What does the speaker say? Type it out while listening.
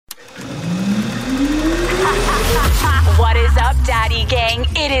Gang.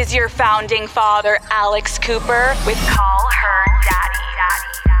 It is your founding father, Alex Cooper, with Call Her Daddy.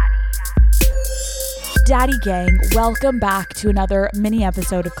 Daddy Gang, welcome back to another mini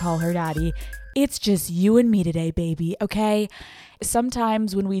episode of Call Her Daddy. It's just you and me today, baby, okay?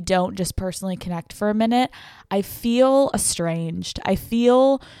 Sometimes when we don't just personally connect for a minute, I feel estranged.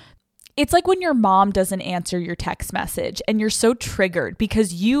 It's like when your mom doesn't answer your text message and you're so triggered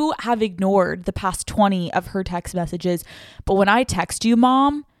because you have ignored the past 20 of her text messages. But when I text you,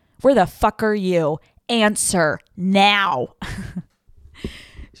 Mom, where the fuck are you? Answer now.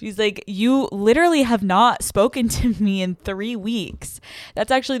 She's like, you literally have not spoken to me in 3 weeks.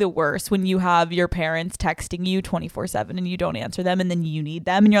 That's actually the worst when you have your parents texting you 24/7 and you don't answer them and then you need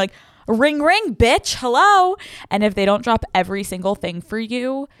them and you're like, ring, ring, bitch, hello. And if they don't drop every single thing for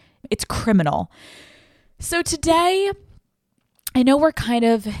you, it's criminal. So today, I know we're kind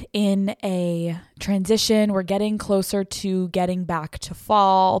of in a transition. We're getting closer to getting back to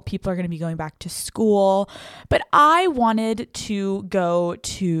fall. People are going to be going back to school. But I wanted to go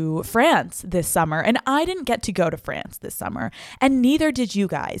to France this summer, and I didn't get to go to France this summer. And neither did you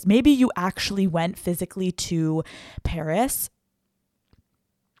guys. Maybe you actually went physically to Paris,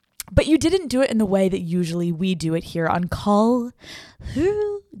 but you didn't do it in the way that usually we do it here on Call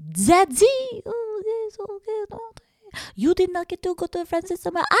Her Daddy. You did not get to go to France this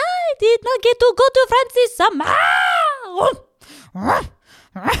summer. I did not get to go to France this summer.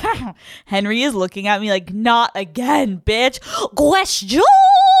 Henry is looking at me like, not again, bitch. Questions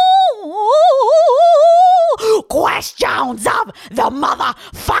of the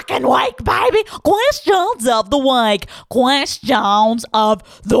motherfucking week, baby. Questions of the week. Questions of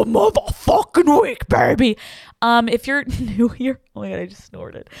the motherfucking week, baby. If you're new here, oh my God, I just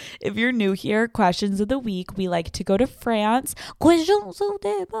snorted. If you're new here, questions of the week, we like to go to France. Questions of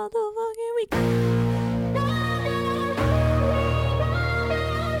the motherfucking week.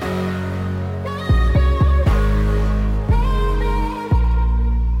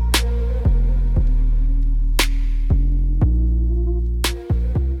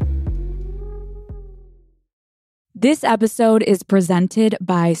 This episode is presented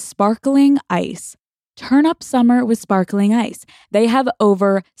by Sparkling Ice. Turn up summer with Sparkling Ice. They have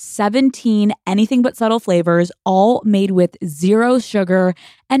over 17 anything but subtle flavors, all made with zero sugar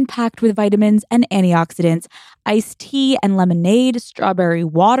and packed with vitamins and antioxidants. Iced tea and lemonade, strawberry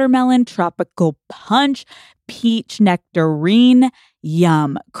watermelon, tropical punch, peach nectarine.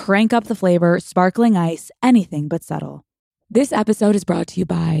 Yum. Crank up the flavor. Sparkling Ice, anything but subtle. This episode is brought to you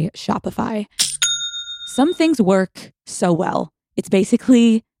by Shopify. Some things work so well. It's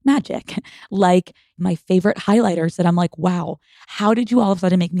basically magic. Like my favorite highlighters that I'm like, wow, how did you all of a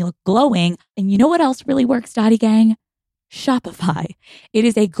sudden make me look glowing? And you know what else really works, Daddy Gang? Shopify. It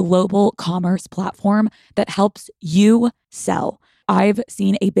is a global commerce platform that helps you sell. I've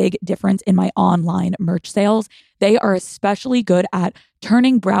seen a big difference in my online merch sales. They are especially good at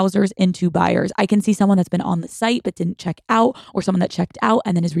turning browsers into buyers. I can see someone that's been on the site but didn't check out, or someone that checked out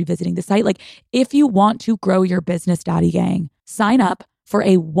and then is revisiting the site. Like, if you want to grow your business, Daddy Gang, sign up for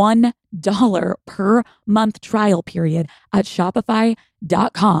a $1 per month trial period at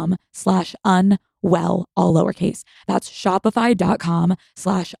shopify.com/unwell, all lowercase. That's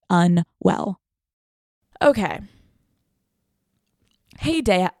shopify.com/unwell. Okay. Hey,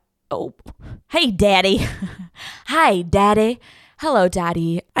 Daddy. Hi, Daddy. Hello,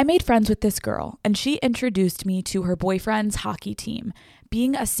 Daddy. I made friends with this girl, and she introduced me to her boyfriend's hockey team.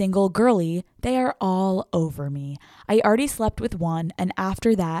 Being a single girly, they are all over me. I already slept with one, and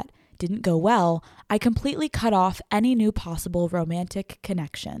after that didn't go well, I completely cut off any new possible romantic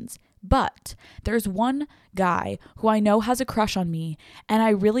connections. But there's one guy who I know has a crush on me, and I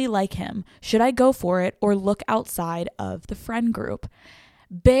really like him. Should I go for it or look outside of the friend group?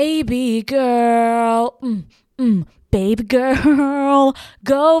 Baby girl, baby girl,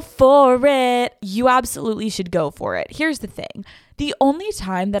 go for it. You absolutely should go for it. Here's the thing. The only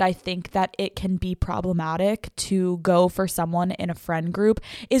time that I think that it can be problematic to go for someone in a friend group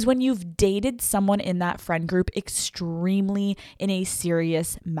is when you've dated someone in that friend group extremely in a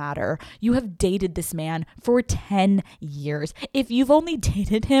serious matter. You have dated this man for 10 years. If you've only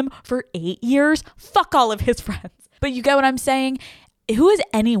dated him for 8 years, fuck all of his friends. But you get what I'm saying? Who is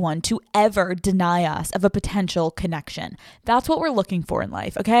anyone to ever deny us of a potential connection? That's what we're looking for in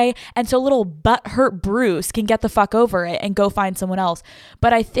life, okay? And so little butthurt Bruce can get the fuck over it and go find someone else.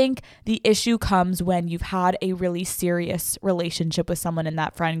 But I think the issue comes when you've had a really serious relationship with someone in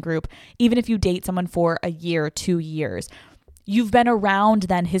that friend group, even if you date someone for a year, 2 years. You've been around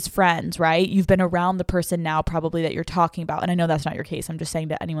then his friends, right? You've been around the person now probably that you're talking about. And I know that's not your case. I'm just saying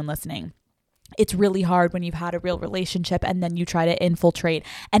to anyone listening. It's really hard when you've had a real relationship and then you try to infiltrate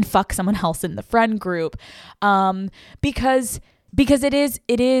and fuck someone else in the friend group. Because it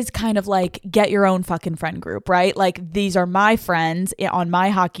is kind of like, get your own fucking friend group, right? Like, these are my friends on my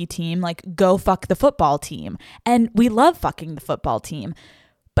hockey team, like, go fuck the football team. And we love fucking the football team.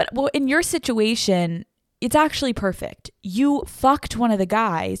 But well, in your situation, it's actually perfect. You fucked one of the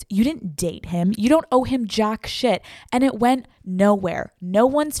guys. You didn't date him. You don't owe him jack shit. And it went nowhere. No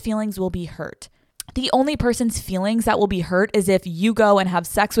one's feelings will be hurt. The only person's feelings that will be hurt is if you go and have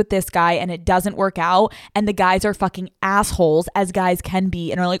sex with this guy and it doesn't work out and the guys are fucking assholes, as guys can be,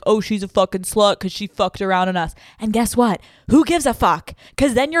 and are like, oh, she's a fucking slut because she fucked around on us. And guess what? Who gives a fuck?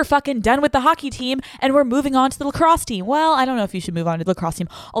 Because then you're fucking done with the hockey team and we're moving on to the lacrosse team. Well, I don't know if you should move on to the lacrosse team.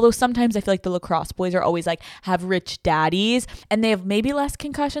 Although sometimes I feel like the lacrosse boys are always like, have rich daddies and they have maybe less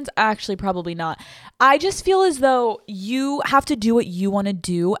concussions. Actually, probably not. I just feel as though you have to do what you want to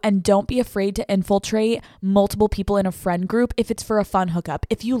do and don't be afraid to infiltrate multiple people in a friend group if it's for a fun hookup.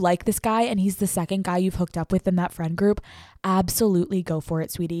 If you like this guy and he's the second guy you've hooked up with in that friend group, absolutely go for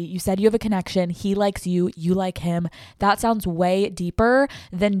it, sweetie. You said you have a connection. He likes you. You like him. That sounds way deeper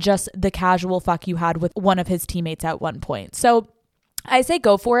than just the casual fuck you had with one of his teammates at one point. So I say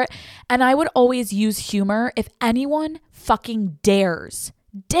go for it. And I would always use humor. If anyone fucking dares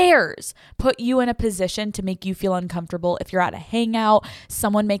put you in a position to make you feel uncomfortable, if you're at a hangout,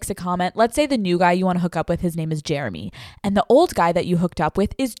 someone makes a comment, let's say the new guy you want to hook up with, his name is Jeremy, and the old guy that you hooked up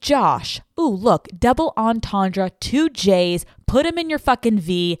with is Josh. Ooh, look, double entendre, 2 J's, put him in your fucking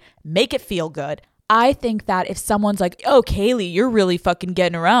V, make it feel good. I think that if someone's like, oh, Kaylee, you're really fucking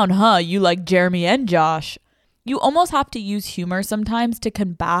getting around, huh? You like Jeremy and Josh. You almost have to use humor sometimes to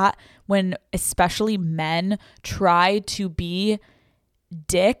combat when especially men try to be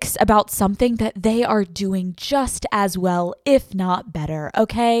dicks about something that they are doing just as well, if not better,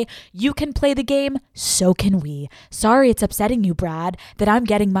 okay? You can play the game, so can we. Sorry it's upsetting you, Brad, that I'm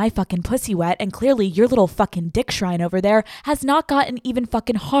getting my fucking pussy wet and clearly your little fucking dick shrine over there has not gotten even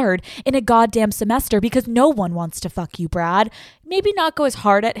fucking hard in a goddamn semester because no one wants to fuck you, Brad. Maybe not go as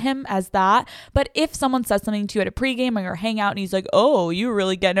hard at him as that, but if someone says something to you at a pregame or you're hangout and he's like, oh, you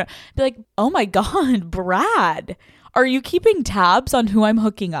really getting it, be like, oh my God, Brad. Are you keeping tabs on who I'm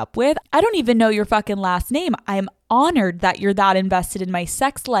hooking up with? I don't even know your fucking last name. I'm honored that you're that invested in my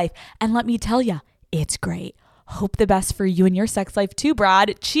sex life. And let me tell you, it's great. Hope the best for you and your sex life too,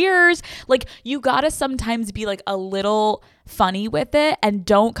 Brad. Cheers. Like, you gotta sometimes be like a little funny with it and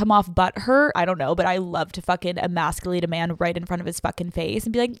don't come off butthurt. I don't know, but I love to fucking emasculate a man right in front of his fucking face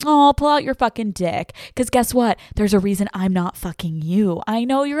and be like, oh, pull out your fucking dick. Because guess what? There's a reason I'm not fucking you. I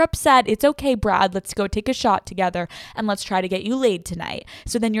know you're upset. It's okay, Brad. Let's go take a shot together and let's try to get you laid tonight.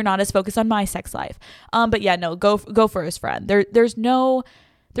 So then you're not as focused on my sex life. But yeah, no, go for his friend. There's no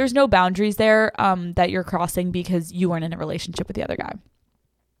boundaries there that you're crossing because you weren't in a relationship with the other guy.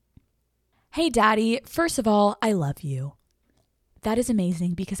 Hey, Daddy. First of all, I love you. That is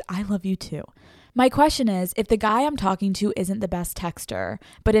amazing because I love you too. My question is, if the guy I'm talking to isn't the best texter,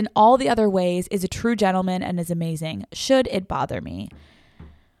 but in all the other ways is a true gentleman and is amazing, should it bother me?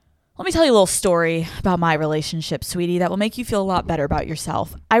 Let me tell you a little story about my relationship, sweetie, that will make you feel a lot better about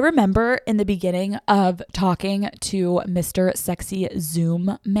yourself. I remember in the beginning of talking to Mr. Sexy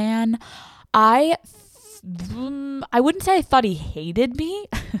Zoom Man, I wouldn't say I thought he hated me.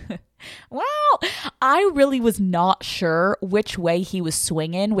 Well, I really was not sure which way he was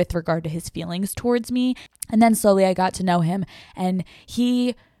swinging with regard to his feelings towards me. And then slowly I got to know him, and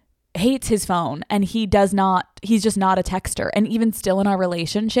he hates his phone, and he's just not a texter. And even still in our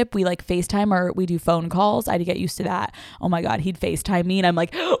relationship, we like FaceTime or we do phone calls. I had to get used to that. Oh my God, he'd FaceTime me and I'm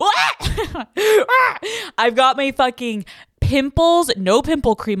like, what? I've got my fucking pimples, no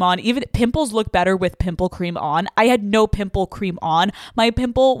pimple cream on. Even pimples look better with pimple cream on. I had no pimple cream on. My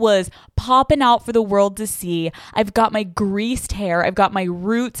pimple was popping out for the world to see. I've got my greased hair. I've got my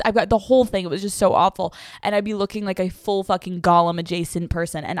roots. I've got the whole thing. It was just so awful. And I'd be looking like a full fucking Gollum adjacent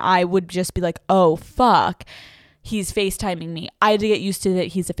person. And I would just be like, oh, fuck. He's FaceTiming me. I had to get used to that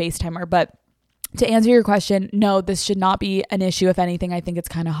he's a FaceTimer. But to answer your question, no, this should not be an issue. If anything, I think it's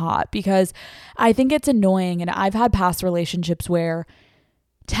kind of hot because I think it's annoying. And I've had past relationships where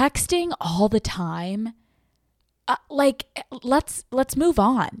texting all the time, let's move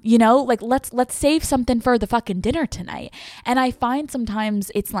on, you know, like let's save something for the fucking dinner tonight. And I find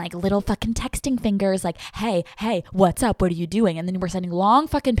sometimes it's like little fucking texting fingers like, hey, what's up? What are you doing? And then we're sending long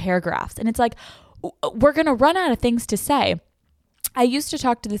fucking paragraphs. And it's like, we're going to run out of things to say. I used to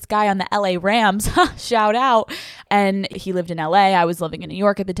talk to this guy on the LA Rams, shout out, and he lived in LA. I was living in New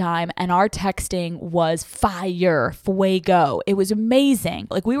York at the time, and our texting was fire, fuego. It was amazing.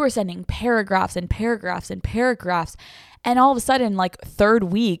 Like, we were sending paragraphs and paragraphs and paragraphs, and all of a sudden, like, third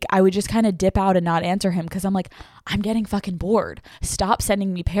week, I would just kind of dip out and not answer him because I'm like, I'm getting fucking bored. Stop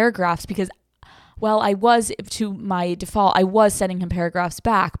sending me paragraphs because, well, I was, to my default, I was sending him paragraphs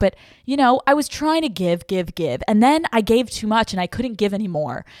back, but, you know, I was trying to give, and then I gave too much and I couldn't give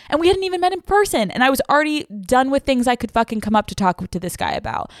anymore. And we hadn't even met in person, and I was already done with things I could fucking come up to talk to this guy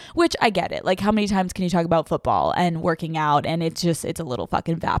about, which I get it. Like, how many times can you talk about football and working out? And it's a little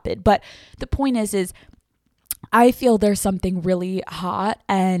fucking vapid. But the point is I feel there's something really hot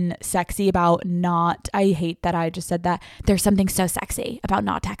and sexy about I hate that I just said that. There's something so sexy about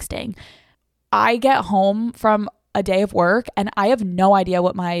not texting. I get home from a day of work and I have no idea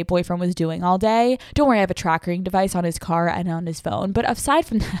what my boyfriend was doing all day. Don't worry, I have a tracking device on his car and on his phone. But aside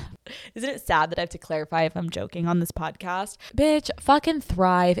from that, isn't it sad that I have to clarify if I'm joking on this podcast? Bitch, fucking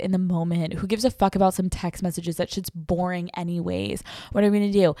thrive in the moment. Who gives a fuck about some text messages? That shit's boring anyways. What are we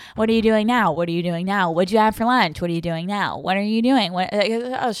gonna do? What are you doing now? What are you doing now? What'd you have for lunch? What are you doing now? What are you doing?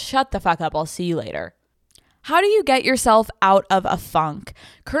 Oh, shut the fuck up. I'll see you later. How do you get yourself out of a funk?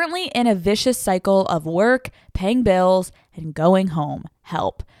 Currently in a vicious cycle of work, paying bills, and going home.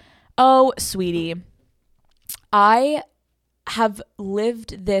 Help. Oh, sweetie. I have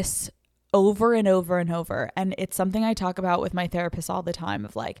lived this over and over and over. And it's something I talk about with my therapist all the time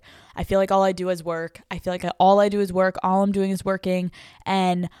of like, I feel like all I do is work. I feel like all I do is work. All I'm doing is working.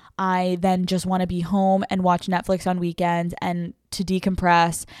 And I then just want to be home and watch Netflix on weekends and to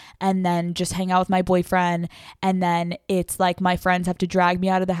decompress and then just hang out with my boyfriend. And then it's like my friends have to drag me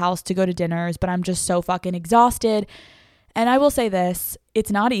out of the house to go to dinners, but I'm just so fucking exhausted. And I will say this,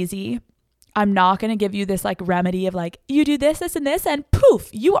 it's not easy. I'm not going to give you this like remedy of like, you do this, this, and this, and poof,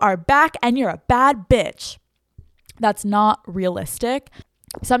 you are back and you're a bad bitch. That's not realistic.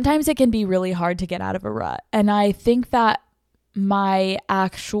 Sometimes it can be really hard to get out of a rut. And I think that my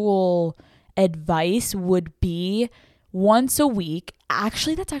actual advice would be once a week.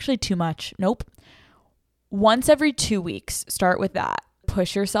 Actually, that's actually too much. Nope. Once every 2 weeks, start with that.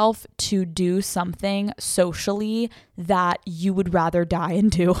 Push yourself to do something socially that you would rather die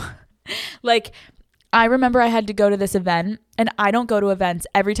and do. Like, I remember I had to go to this event, and I don't go to events.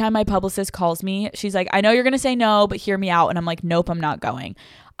 Every time my publicist calls me, she's like, I know you're going to say no, but hear me out. And I'm like, nope, I'm not going.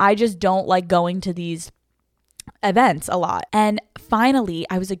 I just don't like going to these events a lot. And finally,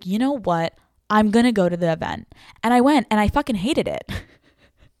 I was like, you know what? I'm going to go to the event. And I went, and I fucking hated it.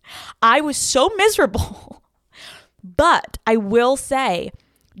 I was so miserable. But I will say,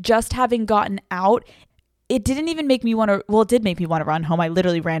 just having gotten out, it didn't even make me want to, well, it did make me want to run home. I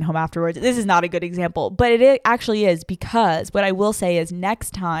literally ran home afterwards. This is not a good example, but it actually is, because what I will say is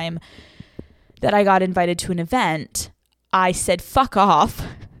next time that I got invited to an event, I said, fuck off.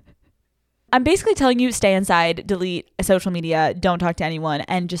 I'm basically telling you, stay inside, delete social media, don't talk to anyone,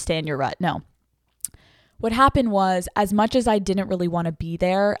 and just stay in your rut. No. What happened was, as much as I didn't really want to be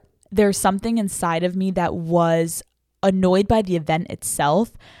there, there's something inside of me that was annoyed by the event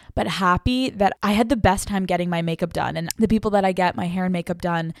itself, but happy that I had the best time getting my makeup done. And the people that I get my hair and makeup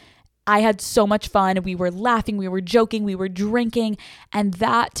done, I had so much fun. We were laughing, we were joking, we were drinking. And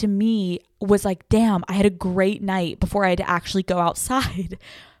that to me was like, damn, I had a great night before I had to actually go outside.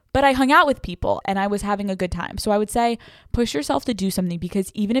 But I hung out with people and I was having a good time. So I would say push yourself to do something, because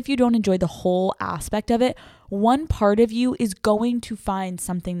even if you don't enjoy the whole aspect of it, one part of you is going to find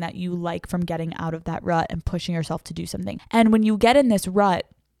something that you like from getting out of that rut and pushing yourself to do something. And when you get in this rut,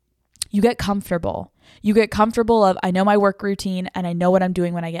 you get comfortable. You get comfortable of, I know my work routine and I know what I'm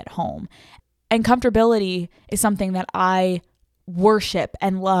doing when I get home. And comfortability is something that I worship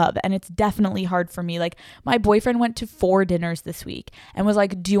and love, and it's definitely hard for me. Like, my boyfriend went to 4 dinners this week and was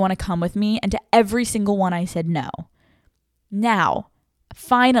like, do you want to come with me? And to every single one I said no. Now,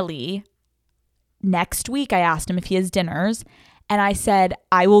 finally, next week I asked him if he has dinners, and I said,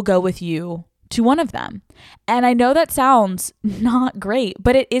 I will go with you to one of them. And I know that sounds not great,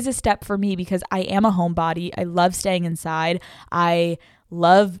 but it is a step for me, because I am a homebody. I love staying inside. I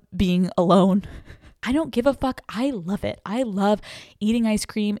love being alone. I don't give a fuck. I love it. I love eating ice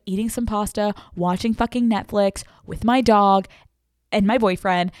cream, eating some pasta, watching fucking Netflix with my dog and my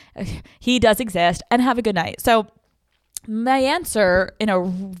boyfriend. He does exist, and have a good night. So my answer in a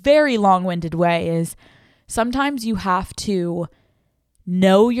very long-winded way is, sometimes you have to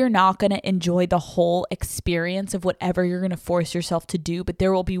know you're not going to enjoy the whole experience of whatever you're going to force yourself to do, but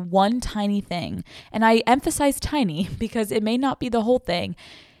there will be one tiny thing. And I emphasize tiny because it may not be the whole thing.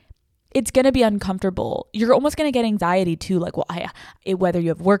 it's going to be uncomfortable. You're almost going to get anxiety too. Like, well, whether you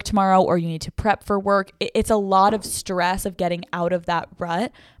have work tomorrow or you need to prep for work, it's a lot of stress of getting out of that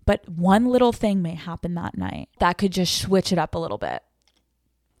rut. But one little thing may happen that night that could just switch it up a little bit.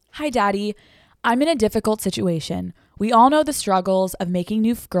 Hi, Daddy. I'm in a difficult situation. We all know the struggles of making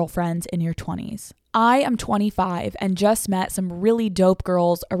new girlfriends in your 20s. I am 25 and just met some really dope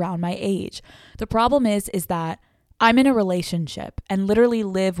girls around my age. The problem is that I'm in a relationship and literally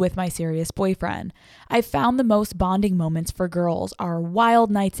live with my serious boyfriend. I've found the most bonding moments for girls are wild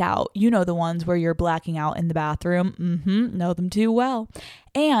nights out. You know, the ones where you're blacking out in the bathroom. Know them too well.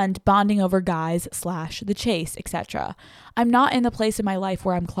 And bonding over guys / the chase, etc. I'm not in the place in my life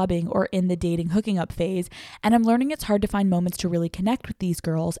where I'm clubbing or in the dating hooking up phase, and I'm learning it's hard to find moments to really connect with these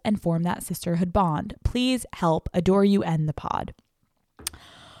girls and form that sisterhood bond. Please help. Adore you and the pod.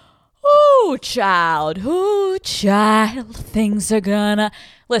 Ooh, child. Things are gonna...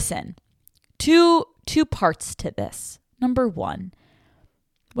 Listen, two parts to this. Number one,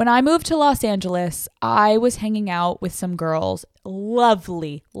 when I moved to Los Angeles, I was hanging out with some girls,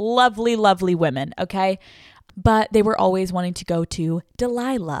 lovely, lovely, lovely women, okay? But they were always wanting to go to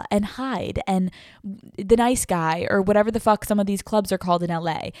Delilah and Hyde and The Nice Guy or whatever the fuck some of these clubs are called in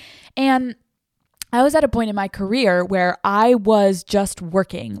LA. And I was at a point in my career where I was just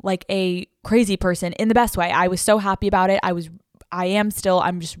working like a crazy person in the best way. I was so happy about it.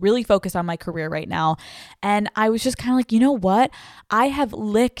 I'm just really focused on my career right now. And I was just kind of like, you know what? I have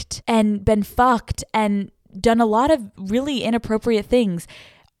licked and been fucked and done a lot of really inappropriate things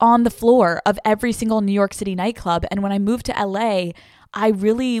on the floor of every single New York City nightclub. And when I moved to LA, I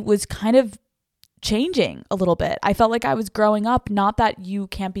really was kind of changing a little bit. I felt like I was growing up. Not that you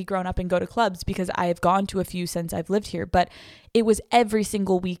can't be grown up and go to clubs, because I have gone to a few since I've lived here, but it was every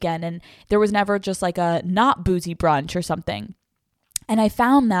single weekend and there was never just like a not boozy brunch or something. And I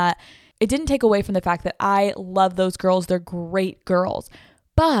found that it didn't take away from the fact that I love those girls. They're great girls.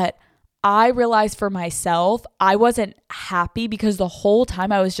 But I realized for myself, I wasn't happy because the whole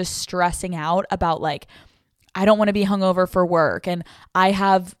time I was just stressing out about like, I don't want to be hungover for work and I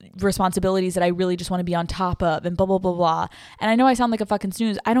have responsibilities that I really just want to be on top of and blah, blah, blah, blah. And I know I sound like a fucking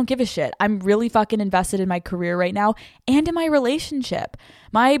snooze. I don't give a shit. I'm really fucking invested in my career right now and in my relationship.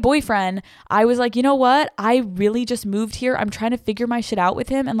 My boyfriend, I was like, you know what? I really just moved here. I'm trying to figure my shit out with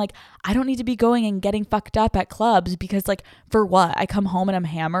him. And like, I don't need to be going and getting fucked up at clubs because like, for what? I come home and I'm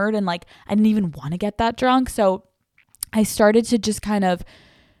hammered and like, I didn't even want to get that drunk. So I started to just kind of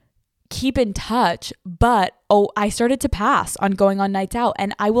keep in touch, but I started to pass on going on nights out.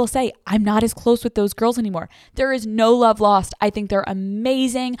 And I will say, I'm not as close with those girls anymore. There is no love lost. I think they're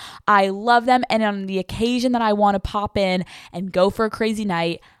amazing. I love them. And on the occasion that I want to pop in and go for a crazy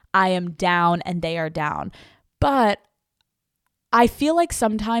night, I am down and they are down. But I feel like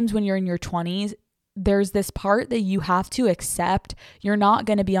sometimes when you're in your 20s, there's this part that you have to accept. You're not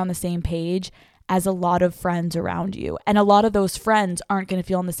going to be on the same page as a lot of friends around you. And a lot of those friends aren't going to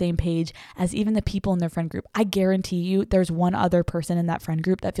feel on the same page as even the people in their friend group. I guarantee you there's one other person in that friend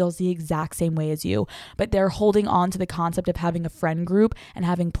group that feels the exact same way as you, but they're holding on to the concept of having a friend group and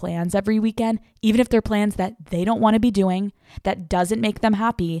having plans every weekend, even if they're plans that they don't want to be doing, that doesn't make them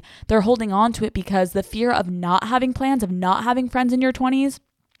happy. They're holding on to it because the fear of not having plans, of not having friends in your 20s,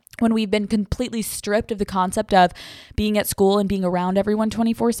 when we've been completely stripped of the concept of being at school and being around everyone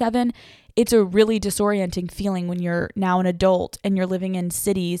 24/7, it's a really disorienting feeling when you're now an adult and you're living in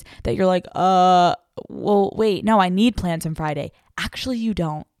cities that you're like, well, wait, no, I need plans on Friday. Actually, you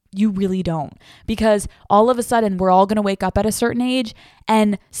don't. You really don't. Because all of a sudden, we're all going to wake up at a certain age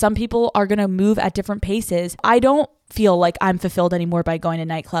and some people are going to move at different paces. I don't feel like I'm fulfilled anymore by going to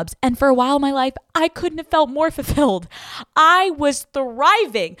nightclubs. And for a while in my life, I couldn't have felt more fulfilled. I was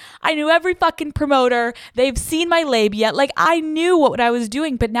thriving. I knew every fucking promoter. They've seen my labia. Like I knew what I was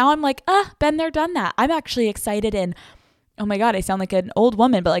doing, but now I'm like, been there, done that. I'm actually excited and oh my God, I sound like an old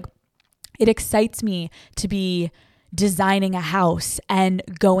woman, but like it excites me to be designing a house and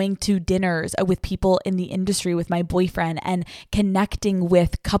going to dinners with people in the industry with my boyfriend and connecting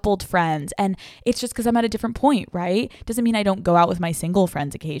with coupled friends. And it's just because I'm at a different point, right? Doesn't mean I don't go out with my single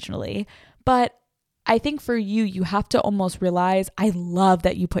friends occasionally. But I think for you, you have to almost realize, I love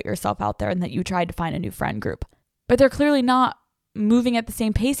that you put yourself out there and that you tried to find a new friend group, but they're clearly not moving at the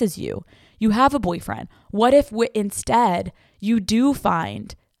same pace as you. You have a boyfriend. What if instead you do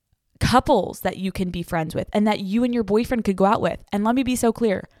find couples that you can be friends with and that you and your boyfriend could go out with? And let me be so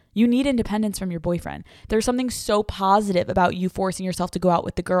clear, you need independence from your boyfriend. There's something so positive about you forcing yourself to go out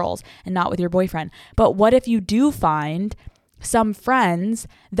with the girls and not with your boyfriend. But what if you do find some friends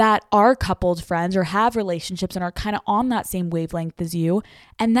that are coupled friends or have relationships and are kind of on that same wavelength as you.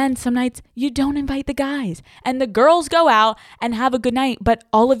 And then some nights you don't invite the guys and the girls go out and have a good night, but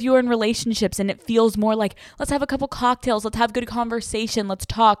all of you are in relationships and it feels more like, let's have a couple cocktails, let's have good conversation, let's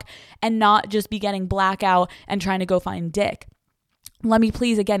talk, and not just be getting blackout and trying to go find dick. Let me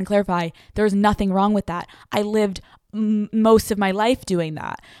please again clarify, there's nothing wrong with that. I lived most of my life doing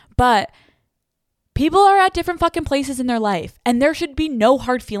that. But people are at different fucking places in their life, and there should be no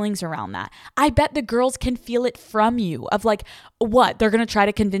hard feelings around that. I bet the girls can feel it from you of like, what? They're going to try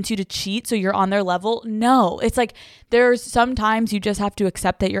to convince you to cheat so you're on their level? No. It's like there's sometimes you just have to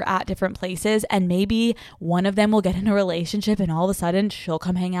accept that you're at different places, and maybe one of them will get in a relationship and all of a sudden she'll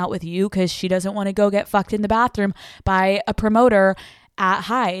come hang out with you because she doesn't want to go get fucked in the bathroom by a promoter at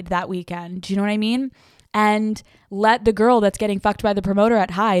Hyde that weekend. Do you know what I mean? And let the girl that's getting fucked by the promoter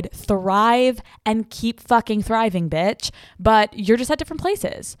at Hyde thrive and keep fucking thriving, bitch. But you're just at different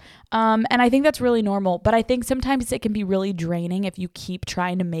places. And I think that's really normal. But I think sometimes it can be really draining if you keep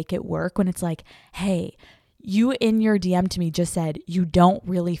trying to make it work when it's like, hey, you in your DM to me just said you don't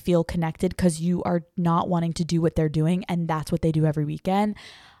really feel connected because you are not wanting to do what they're doing. And that's what they do every weekend.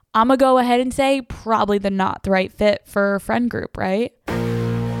 I'm going to go ahead and say probably not the right fit for a friend group, right?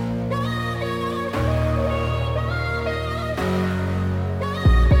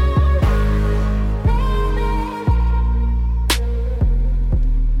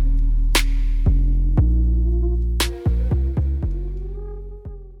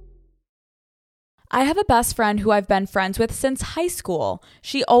 I have a best friend who I've been friends with since high school.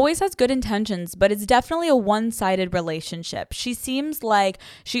 She always has good intentions, but it's definitely a one-sided relationship. It seems like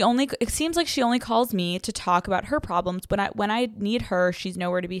she only calls me to talk about her problems. When I need her, she's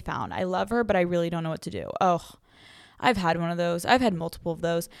nowhere to be found. I love her, but I really don't know what to do. Oh, I've had one of those. I've had multiple of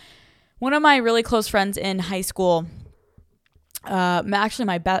those. One of my really close friends in high school,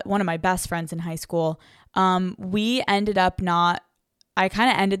 actually one of my best friends in high school, we ended up I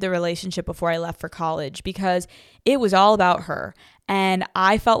kind of ended the relationship before I left for college because it was all about her. And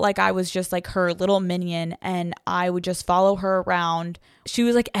I felt like I was just like her little minion and I would just follow her around. She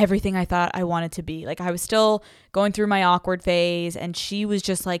was like everything I thought I wanted to be. Like I was still going through my awkward phase and she was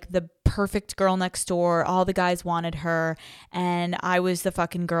just like the perfect girl next door. All the guys wanted her. And I was the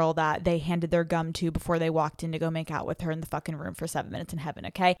fucking girl that they handed their gum to before they walked in to go make out with her in the fucking room for 7 minutes in heaven.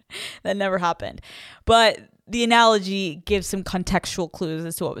 Okay. That never happened. But the analogy gives some contextual clues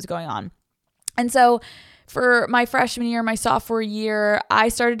as to what was going on. And so for my freshman year, my sophomore year, I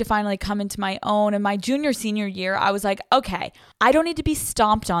started to finally come into my own. And my junior, senior year, I was like, okay, I don't need to be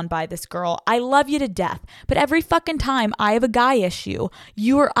stomped on by this girl. I love you to death. But every fucking time I have a guy issue,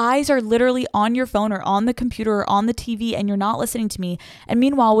 your eyes are literally on your phone or on the computer or on the TV and you're not listening to me. And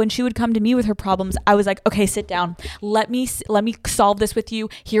meanwhile, when she would come to me with her problems, I was like, okay, sit down. Let me solve this with you.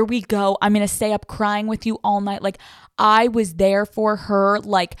 Here we go. I'm going to stay up crying with you all night. Like I was there for her,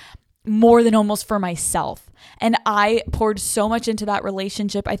 like more than almost for myself. And I poured so much into that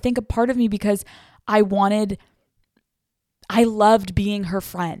relationship. I think a part of me because I loved being her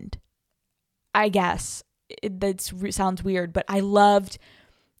friend. I guess that sounds weird, but I loved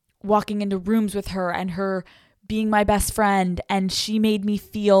walking into rooms with her and her being my best friend. And she made me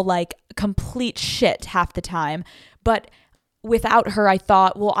feel like complete shit half the time. But without her, I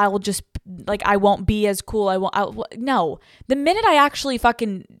thought, well, I will just like, I won't be as cool. No, the minute I actually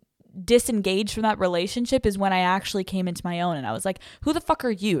fucking disengaged from that relationship is when I actually came into my own and I was like, who the fuck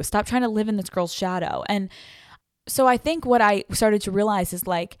are you? Stop trying to live in this girl's shadow. And so I think what I started to realize is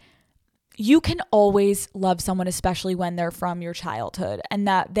like, you can always love someone, especially when they're from your childhood and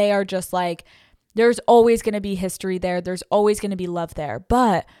that they are just like, there's always going to be history there. There's always going to be love there.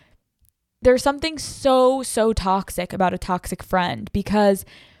 But there's something so toxic about a toxic friend because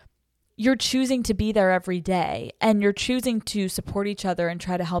you're choosing to be there every day and you're choosing to support each other and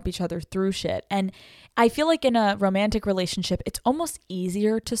try to help each other through shit. And I feel like in a romantic relationship, it's almost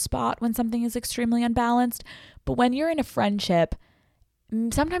easier to spot when something is extremely unbalanced. But when you're in a friendship,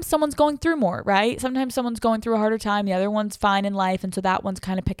 sometimes someone's going through more, right? Sometimes someone's going through a harder time. The other one's fine in life. And so that one's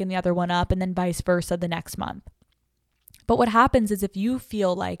kind of picking the other one up and then vice versa the next month. But what happens is if you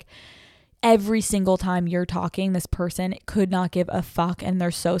feel like every single time you're talking, this person could not give a fuck and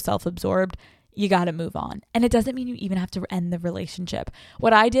they're so self-absorbed, you got to move on. And it doesn't mean you even have to end the relationship.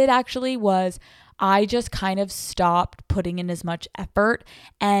 What I did actually was I just kind of stopped putting in as much effort.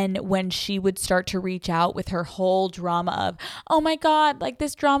 And when she would start to reach out with her whole drama of, oh my God, like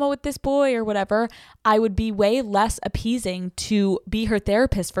this drama with this boy or whatever, I would be way less appeasing to be her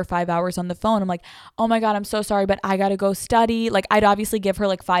therapist for 5 hours on the phone. I'm like, oh my God, I'm so sorry, but I got to go study. Like I'd obviously give her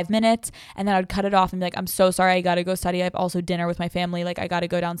like 5 minutes and then I'd cut it off and be like, I'm so sorry, I got to go study. I have also dinner with my family. Like I got to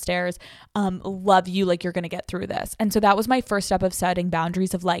go downstairs. Love you. Like you're going to get through this. And so that was my first step of setting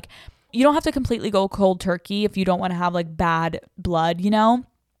boundaries of like, you don't have to completely go cold turkey if you don't want to have like bad blood, you know?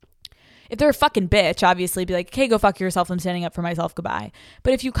 If they're a fucking bitch, obviously be like, okay, go fuck yourself. I'm standing up for myself. Goodbye.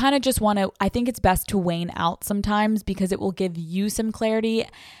 But if you kind of just want to, I think it's best to wane out sometimes because it will give you some clarity.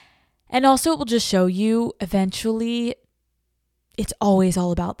 And also it will just show you eventually it's always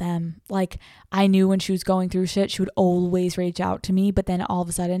all about them. Like I knew when she was going through shit, she would always reach out to me. But then all of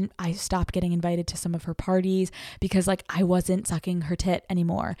a sudden I stopped getting invited to some of her parties because like I wasn't sucking her tit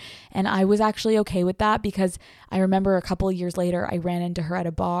anymore. And I was actually okay with that because I remember a couple of years later, I ran into her at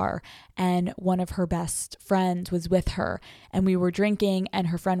a bar and one of her best friends was with her and we were drinking and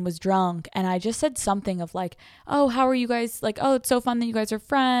her friend was drunk. And I just said something of like, oh, how are you guys? Like, oh, it's so fun that you guys are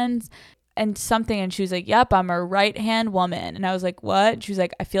friends. And something, and she was like, yep, I'm a right-hand woman. And I was like, what? She was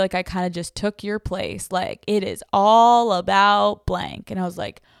like, I feel like I kind of just took your place. Like, it is all about blank. And I was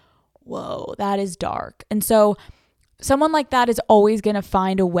like, whoa, that is dark. And so someone like that is always going to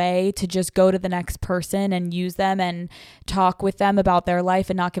find a way to just go to the next person and use them and talk with them about their life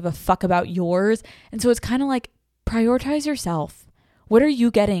and not give a fuck about yours. And so it's kind of like, prioritize yourself. What are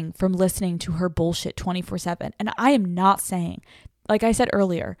you getting from listening to her bullshit 24/7? And I am not saying, like I said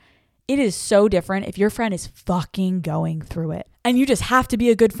earlier, it is so different if your friend is fucking going through it. And you just have to be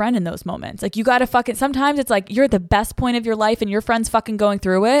a good friend in those moments. Like you got to fucking, sometimes it's like you're at the best point of your life and your friend's fucking going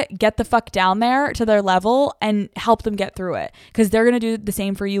through it. Get the fuck down there to their level and help them get through it. Because they're going to do the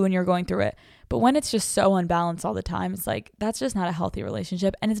same for you when you're going through it. But when it's just so unbalanced all the time, it's like, that's just not a healthy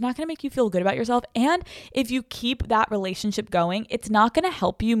relationship. And it's not going to make you feel good about yourself. And if you keep that relationship going, it's not going to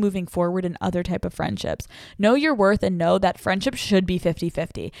help you moving forward in other type of friendships. Know your worth and know that friendship should be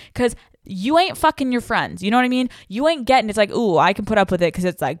 50-50. Because you ain't fucking your friends. You know what I mean? You ain't getting, it's like, ooh, I can put up with it because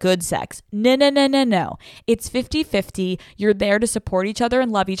it's like good sex. No. It's 50-50. You're there to support each other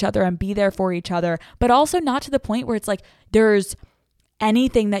and love each other and be there for each other. But also not to the point where it's like there's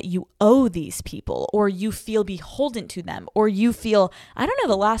anything that you owe these people or you feel beholden to them or you feel, I don't know,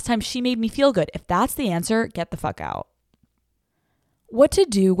 the last time she made me feel good. If that's the answer, get the fuck out. What to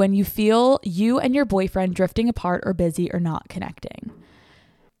do when you feel you and your boyfriend drifting apart or busy or not connecting.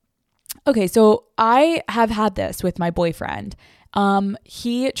 Okay, so I have had this with my boyfriend.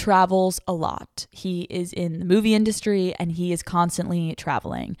 He travels a lot. He is in the movie industry and he is constantly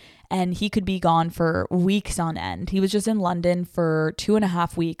traveling and he could be gone for weeks on end. He was just in London for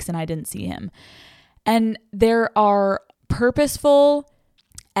 2.5 weeks and I didn't see him. And there are purposeful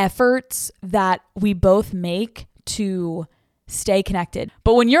efforts that we both make to stay connected.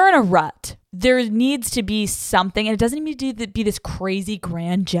 But when you're in a rut, there needs to be something, and it doesn't need to be this crazy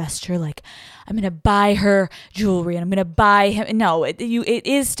grand gesture like I'm going to buy her jewelry and I'm going to buy him. No, it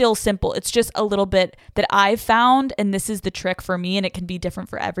is still simple. It's just a little bit that I've found, and this is the trick for me, and it can be different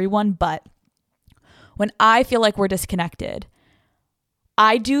for everyone. But when I feel like we're disconnected,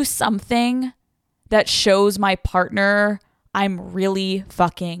 I do something that shows my partner I'm really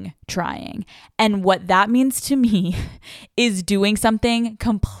fucking trying. And what that means to me is doing something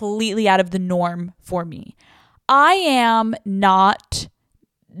completely out of the norm for me. I am not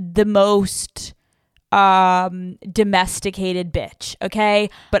the most domesticated bitch, okay?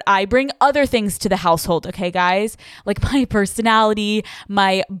 But I bring other things to the household, okay, guys? Like my personality,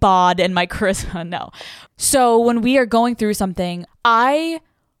 my bod, and my charisma. No. So when we are going through something, I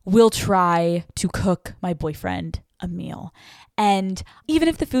will try to cook my boyfriend a meal. And even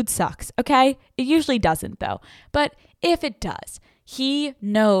if the food sucks, okay? It usually doesn't though. But if it does, he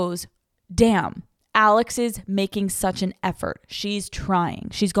knows, damn, Alex is making such an effort. She's trying.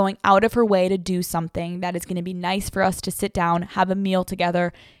 She's going out of her way to do something that is going to be nice for us to sit down, have a meal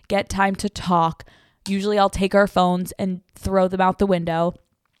together, get time to talk. Usually I'll take our phones and throw them out the window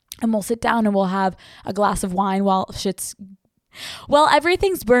and we'll sit down and we'll have a glass of wine while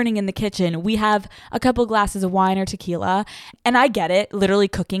everything's burning in the kitchen. We have a couple glasses of wine or tequila. And I get it. Literally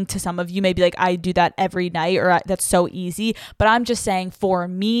cooking to some of you may be like, I do that every night or that's so easy. But I'm just saying for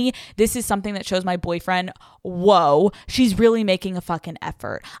me, this is something that shows my boyfriend, whoa, she's really making a fucking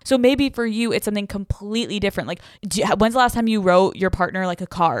effort. So maybe for you, it's something completely different. Like, when's the last time you wrote your partner like a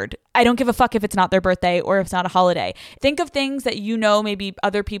card? I don't give a fuck if it's not their birthday or if it's not a holiday. Think of things that you know maybe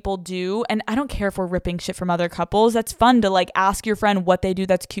other people do. And I don't care if we're ripping shit from other couples. That's fun to like ask your friend what they do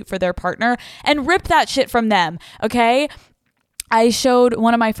that's cute for their partner and rip that shit from them. Okay. I showed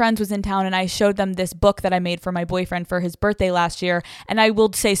one of my friends was in town and I showed them this book that I made for my boyfriend for his birthday last year. And I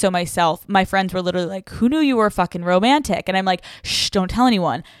will say so myself. My friends were literally like, who knew you were fucking romantic? And I'm like, shh, don't tell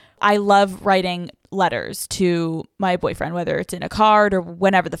anyone. I love writing letters to my boyfriend, whether it's in a card or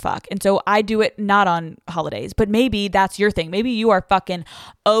whenever the fuck. And so I do it not on holidays, but maybe that's your thing. Maybe you are fucking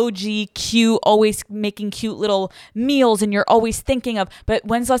OG cute, always making cute little meals and you're always thinking of, but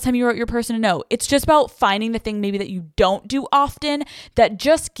when's the last time you wrote your person a note? It's just about finding the thing maybe that you don't do often that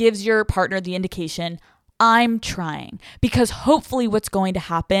just gives your partner the indication, I'm trying, because hopefully what's going to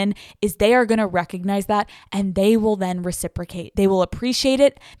happen is they are going to recognize that and they will then reciprocate. They will appreciate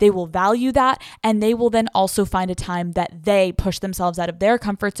it. They will value that. And they will then also find a time that they push themselves out of their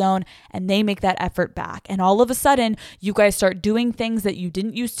comfort zone and they make that effort back. And all of a sudden you guys start doing things that you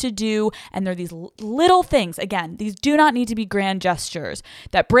didn't used to do. And they're these little things. Again, these do not need to be grand gestures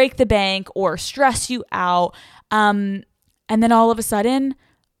that break the bank or stress you out. And then all of a sudden,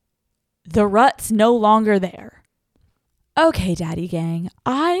 the rut's no longer there. Okay, Daddy Gang,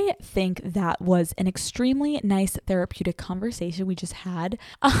 I think that was an extremely nice therapeutic conversation we just had.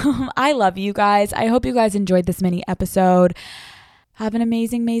 I love you guys. I hope you guys enjoyed this mini episode. Have an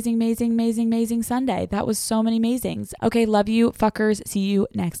amazing, amazing, amazing, amazing, amazing Sunday. That was so many amazings. Okay, love you, fuckers. See you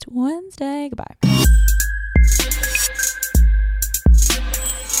next Wednesday. Goodbye.